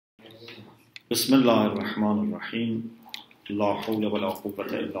بسم الله الرحمن الرحيم لا حول ولا قوة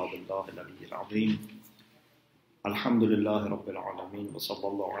إلا بالله العلي العظيم الحمد لله رب العالمين وصلى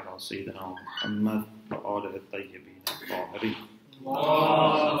الله على سيدنا محمد وآله الطيبين الطاهرين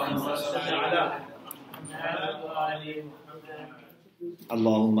اللهم صل على محمد وآل محمد.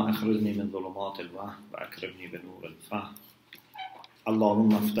 اللهم أخرجني من ظلمات الوهم وأكرمني بنور الفهم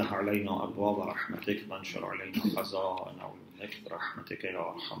اللهم افتح علينا أبواب رحمتك وانشر علينا خزائن علمك برحمتك يا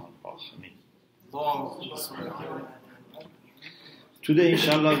أرحم الراحمين. Today,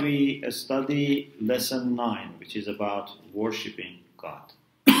 inshallah, we study lesson 9, which is about worshipping God.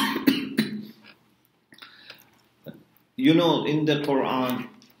 You know, in the Quran,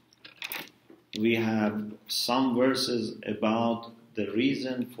 we have some verses about the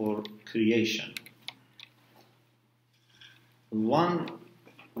reason for creation. One,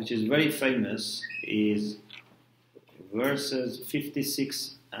 which is very famous, is verses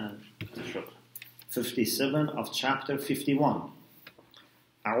 56 and 57 of chapter 51.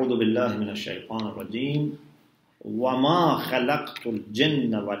 أعوذ بالله من الشيطان الرجيم وما خلقت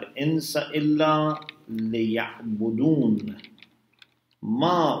الجن والإنس إلا ليعبدون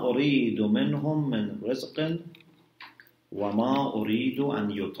ما أريد منهم من رزق وما أريد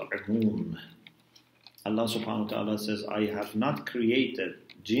أن يطعمون. Allah subhanahu wa ta'ala says, I have not created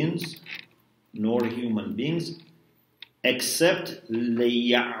jinns nor human beings except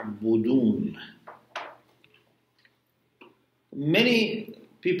ليعبدون. Many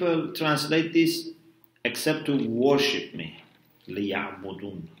people translate this except to worship me,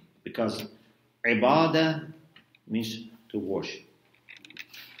 ليعبدون, because ibadah means to worship.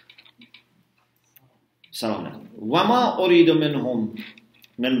 Salam. وَمَا أُرِيدُ مِنْهُمْ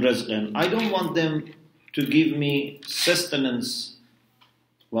مِنْ رِزْقٍ. I don't want them to give me sustenance.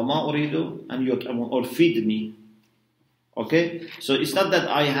 وَمَا أُرِيدُ أَنْ يُطْعِمُونَ, or feed me. Okay? So it's not that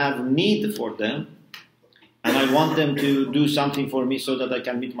I have need for them and I want them to do something for me so that I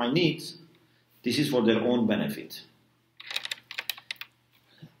can meet my needs. This is for their own benefit.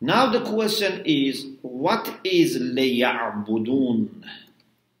 Now the question is, what is لِيَعْبُدُونَ?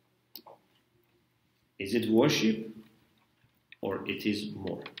 Is it worship or it is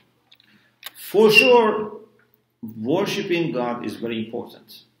more? For sure, worshipping God is very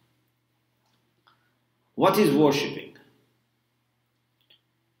important. What is worshipping?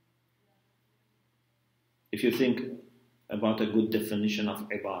 If you think about a good definition of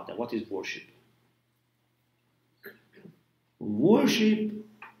ibadah, what is worship? Worship,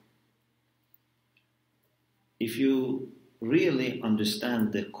 if you really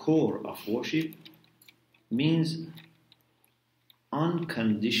understand the core of worship, means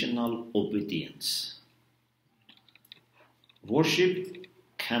unconditional obedience. Worship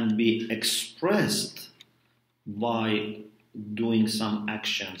can be expressed by doing some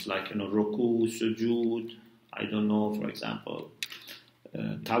actions like, ruku, sujood, I don't know, for example,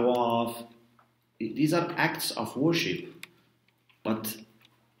 tawaf. These are acts of worship, but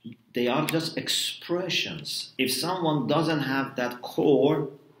they are just expressions. If someone doesn't have that core,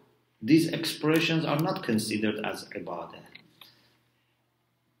 these expressions are not considered as ibadah.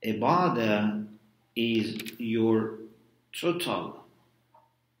 Ibadah is your total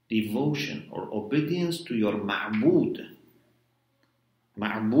devotion or obedience to your ma'bud.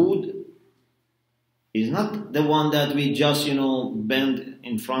 Ma'bud is not the one that we just, bend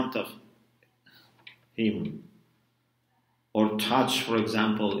in front of him or touch, for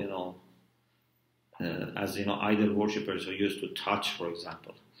example, as idol worshippers who used to touch, for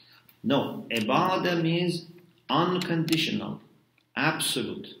example. No, ibadah means unconditional,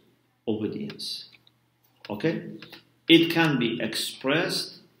 absolute obedience. Okay? It can be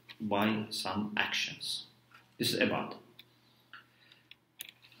expressed by some actions. This is ibadah.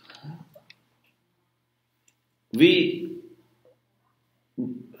 We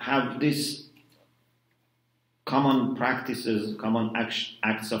have these common practices, common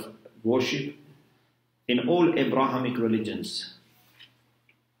acts of worship in all Abrahamic religions.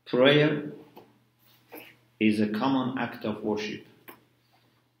 Prayer is a common act of worship.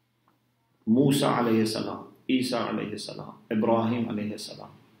 Musa alayhi salam, Isa alayhi salam, Ibrahim alayhi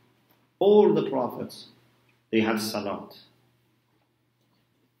salam. All the prophets, they had salat.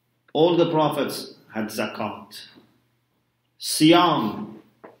 All the prophets had zakat. Siyam.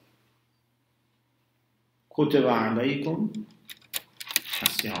 كتب عليكم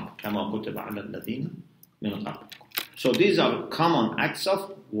الصيام كما كتب على الذين من قبلكم. So these are common acts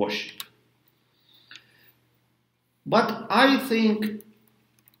of worship. But I think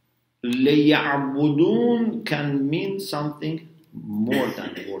ليعبدون can mean something more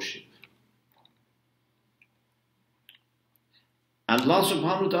than worship. Allah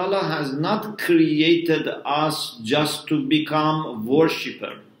subhanahu wa ta'ala has not created us just to become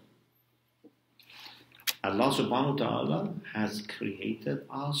worshipper. Allah subhanahu wa ta'ala has created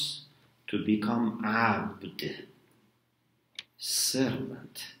us to become abd,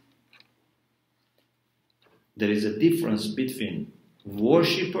 servant. There is a difference between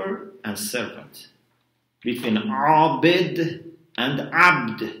worshipper and servant, between abid and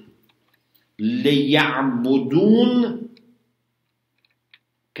abd. لِيَعْبُدُونَ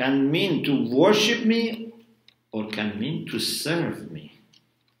can mean to worship me or can mean to serve me.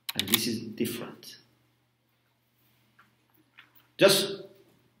 And this is different. Just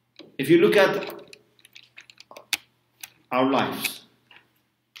if you look at our lives,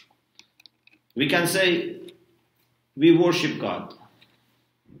 we can say we worship God.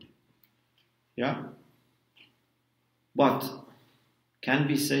 Yeah? But can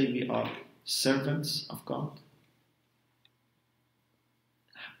we say we are servants of God?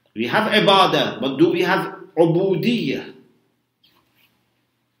 We have ibadah, but do we have ubudiyah?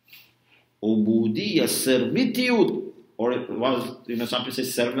 Ubudiyah, servitude, or it was, some people say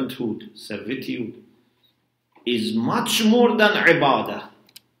servanthood, servitude, is much more than ibadah.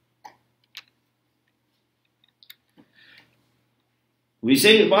 We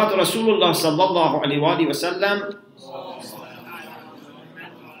say about Rasulullah sallallahu alaihi wasallam,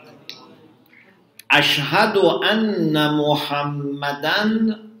 Ashhadu anna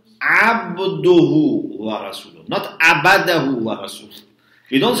Muhammadan abduhu wa rasuluh, not abadahu wa rasuluh.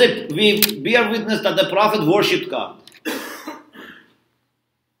 We don't say we bear witness that the Prophet worshipped God.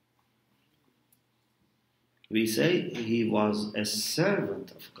 We say he was a servant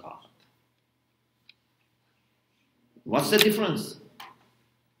of God. What's the difference?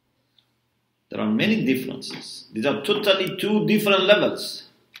 There are many differences. These are totally two different levels.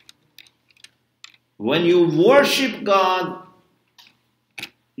 When you worship God,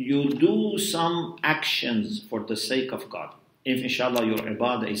 you do some actions for the sake of God. If inshallah your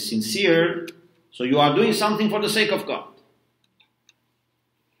ibadah is sincere, so you are doing something for the sake of God.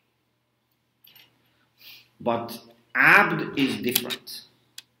 But abd is different.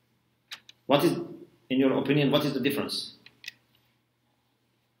 What is, in your opinion, what is the difference?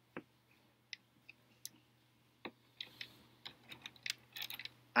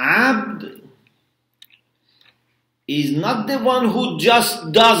 Abd is not the one who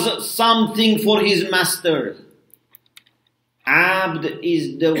just does something for his master. Abd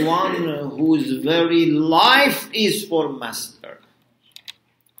is the one whose very life is for master.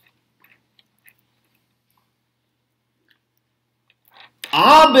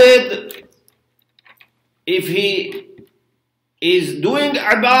 Abd, if he is doing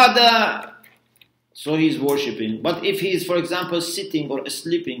ibadah, so he is worshipping. But if he is, for example, sitting or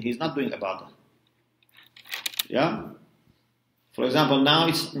sleeping, he is not doing ibadah. Yeah? For example, now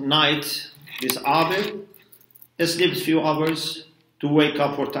it's night, this Abd sleeps few hours to wake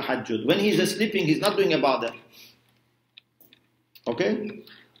up for tahajjud. When he's sleeping, he's not doing ibadah. Okay?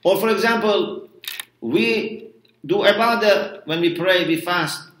 Or for example, we do ibadah when we pray, we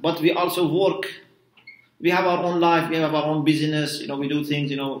fast, but we also work. We have our own life, we have our own business, we do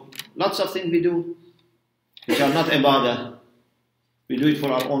things, lots of things we do which are not ibadah. We do it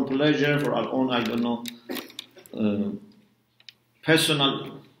for our own pleasure, for our own,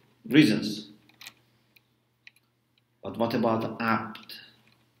 personal reasons. But what about abd?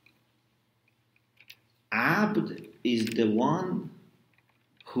 Abd is the one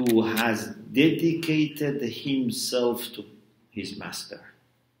who has dedicated himself to his master.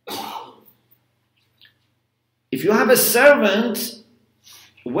 If you have a servant,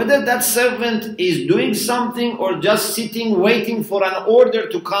 whether that servant is doing something or just sitting waiting for an order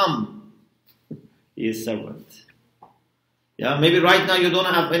to come, he is servant. Yeah, maybe right now you don't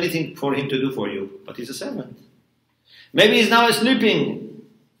have anything for him to do for you, but he's a servant. Maybe he's now sleeping,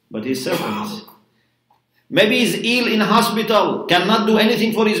 but he's servant. Maybe he's ill in hospital, cannot do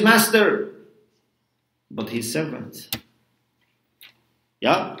anything for his master, but he's servant.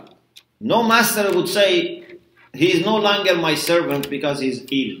 Yeah? No master would say, he is no longer my servant because he's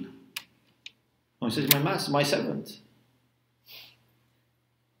ill. No, he says, my master, my servant.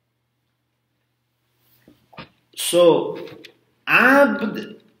 So,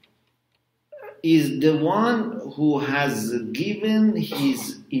 abd is the one who has given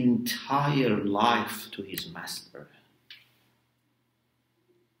his entire life to his master.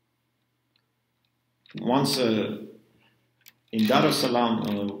 Once in Dar es Salaam,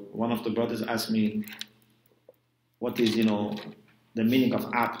 one of the brothers asked me, what is, the meaning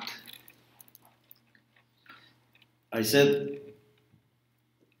of abd? I said,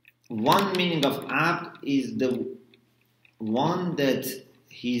 one meaning of abd is the one that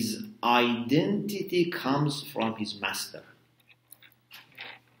his identity comes from his master.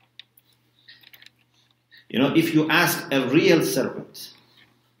 You know, if you ask a real servant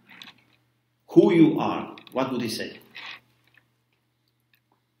who you are, what would he say?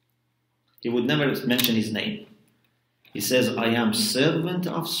 He would never mention his name. He says, I am servant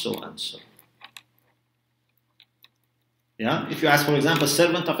of so and so. Yeah? If you ask, for example,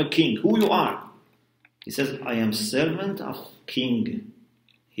 servant of a king, who you are? He says, I am servant of king.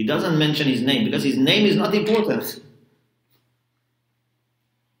 He doesn't mention his name because his name is not important.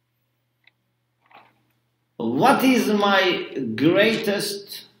 What is my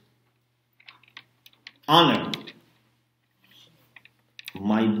greatest honor?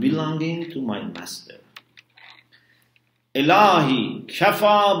 My belonging to my master. Ilahi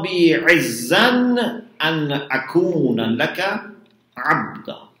kafa bi izzan an akuna laka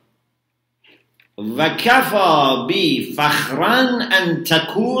abda. وَكَفَى بِي فَخْرًا أَن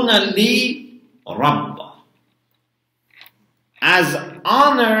تَكُونَ لِي رَبًّا. As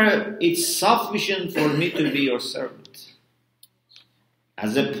honor, it's sufficient for me to be your servant.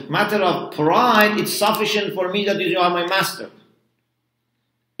 As a matter of pride, it's sufficient for me that you are my master.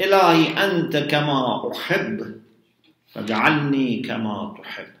 إِلَهِ أَنْتَ كَمَا أُحِبُّ فَاجْعَلْنِي كَمَا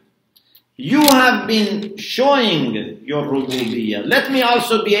تُحِبُّ. You have been showing your rububiyyah. Let me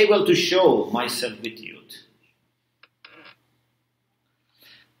also be able to show my servitude.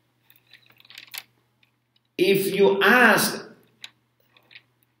 If you ask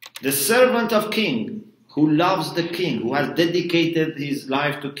the servant of king, who loves the king, who has dedicated his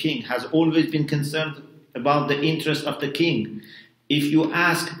life to king, has always been concerned about the interest of the king. If you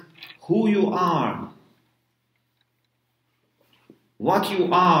ask who you are, what you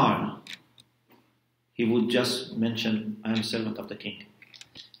are, he would just mention, I am a servant of the king.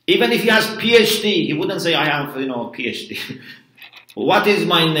 Even if he has PhD, he wouldn't say, I have, PhD. What is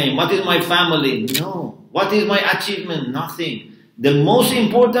my name? What is my family? No. What is my achievement? Nothing. The most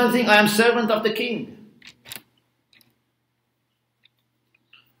important thing, I am servant of the king.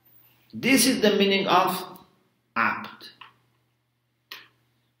 This is the meaning of abd.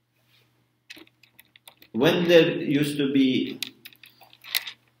 When there used to be,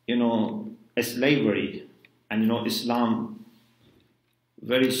 a slavery, and Islam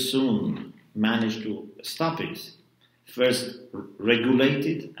very soon managed to stop it. First regulate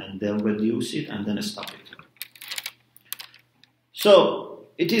it, and then reduce it, and then stop it. So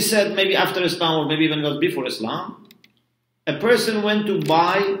it is said, maybe after Islam, or maybe even it was before Islam, a person went to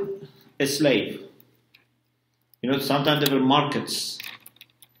buy a slave. Sometimes there were markets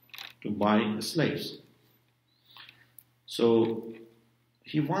to buy slaves. So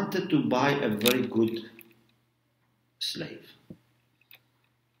he wanted to buy a very good slave.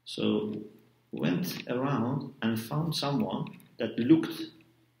 So went around and found someone that looked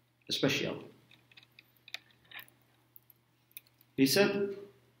special. He said,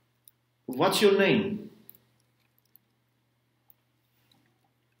 what's your name?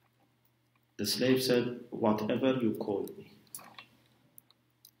 The slave said, whatever you call me.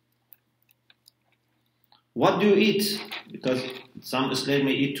 What do you eat? Because some slave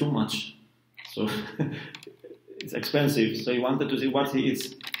may eat too much. So it's expensive. So he wanted to see what he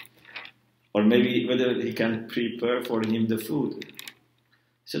eats. Or maybe whether he can prepare for him the food.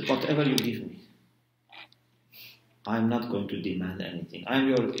 He said, whatever you give me. I'm not going to demand anything. I'm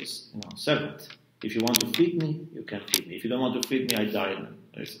your servant. If you want to feed me, you can feed me. If you don't want to feed me, I die.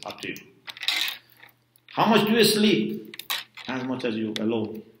 It's up to you. How much do you sleep? As much as you allow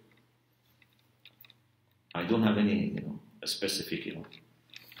me. I don't have any, specific,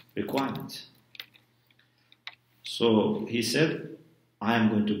 requirements. So he said, I am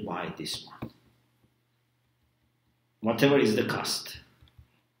going to buy this one. Whatever is the cost.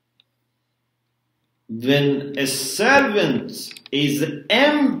 When a servant is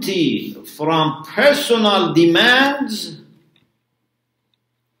empty from personal demands,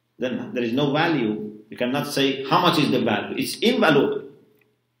 then there is no value. You cannot say how much is the value. It's invaluable.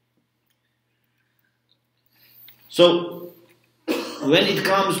 So, when it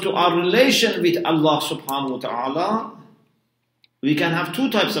comes to our relation with Allah subhanahu wa ta'ala, we can have two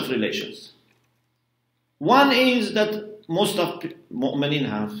types of relations. One is that most of mu'minin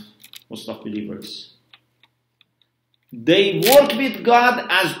have, most of believers. They work with God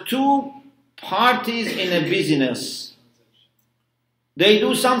as two parties in a business. They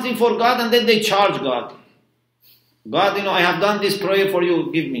do something for God and then they charge God. God, I have done this prayer for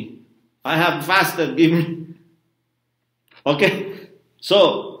you, give me. I have fasted, give me. Okay,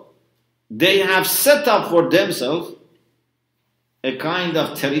 so they have set up for themselves a kind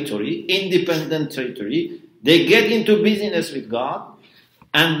of territory, independent territory, They get into business with God,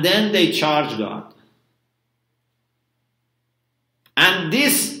 and then they charge God. And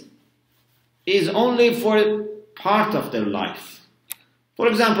this is only for part of their life. For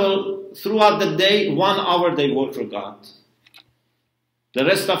example, throughout the day, 1 hour they work for God. The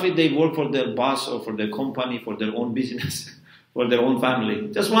rest of it, they work for their boss or for their company, for their own business, for their own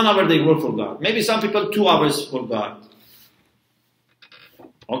family. Just 1 hour they work for God. Maybe some people 2 hours for God.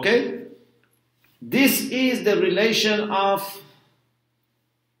 Okay? This is the relation of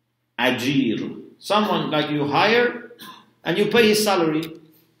ajir. Someone like you hire and you pay his salary.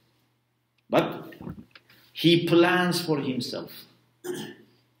 But he plans for himself.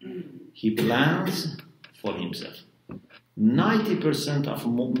 He plans for himself. 90% of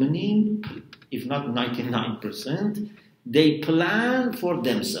mu'mineen, if not 99%, they plan for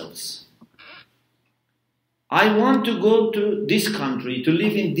themselves. I want to go to this country, to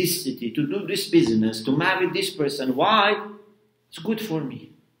live in this city, to do this business, to marry this person. Why? It's good for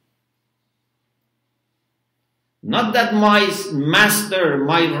me. Not that my master,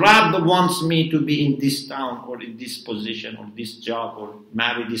 my Rab wants me to be in this town or in this position or this job or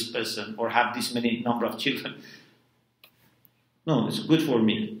marry this person or have this many number of children. No, it's good for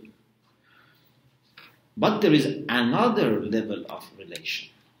me. But there is another level of relation.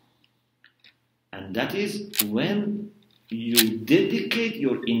 And that is when you dedicate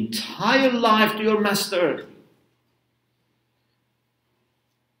your entire life to your master.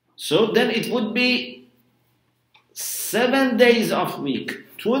 So then it would be 7 days of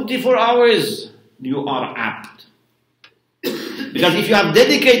week, 24 hours, you are apt. Because if you have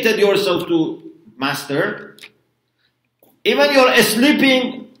dedicated yourself to master, even your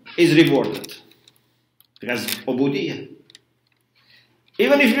sleeping is rewarded. Because ubudiyah.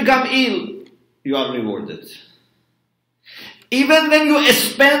 Even if you become ill, you are rewarded. Even when you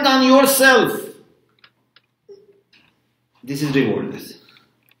spend on yourself, this is rewarded.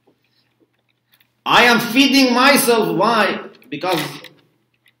 I am feeding myself. Why? Because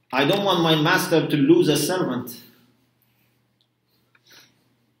I don't want my master to lose a servant.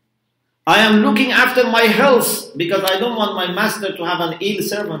 I am looking after my health because I don't want my master to have an ill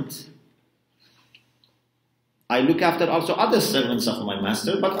servant. I look after also other servants of my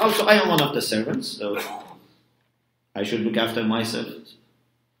master, but also I am one of the servants, so I should look after myself.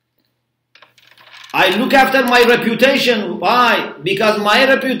 I look after my reputation. Why? Because my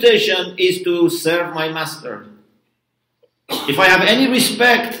reputation is to serve my master. If I have any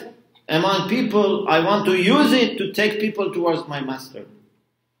respect among people, I want to use it to take people towards my master.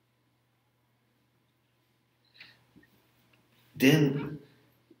 Then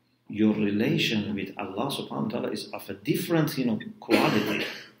your relation with Allah subhanahu wa ta'ala is of a different, quality,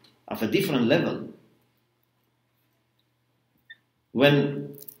 of a different level.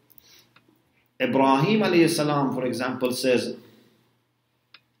 When Ibrahim alayhi salam, for example, says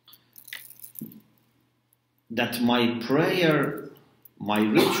that my prayer, my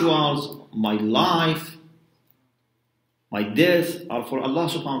rituals, my life, my death are for Allah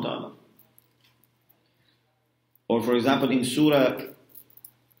subhanahu wa ta'ala. Or for example in Surah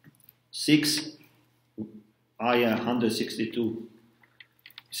 6, Ayah 162,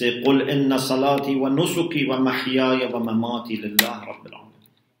 say, قُلْ إِنَّ صَلَاتِي وَنُسُكِي وَمَحْيَايَ وَمَمَاتِي لِلَّهِ رَبِّ الْعَالَمِينَ.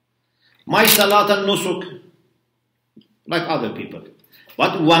 My salat and nusuk, like other people.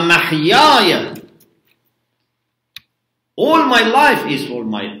 But وَمَحْيَايَ, all my life is for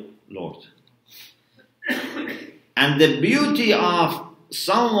my Lord. And the beauty of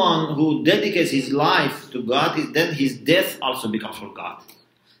someone who dedicates his life to God is then his death also becomes for God.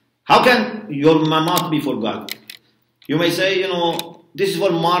 How can your mamat be for God? You may say, this is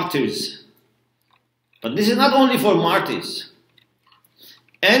for martyrs. But this is not only for martyrs.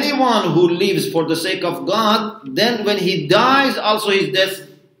 Anyone who lives for the sake of God, then when he dies, also his death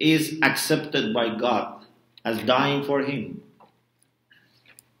is accepted by God as dying for him.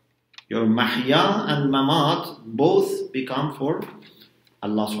 Your mahya and mamat both become for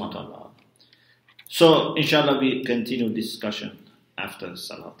Allah subhanahu wa ta'ala. So, inshallah, we continue discussion after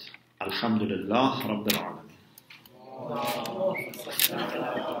salat. Alhamdulillah Rabbil Alameen.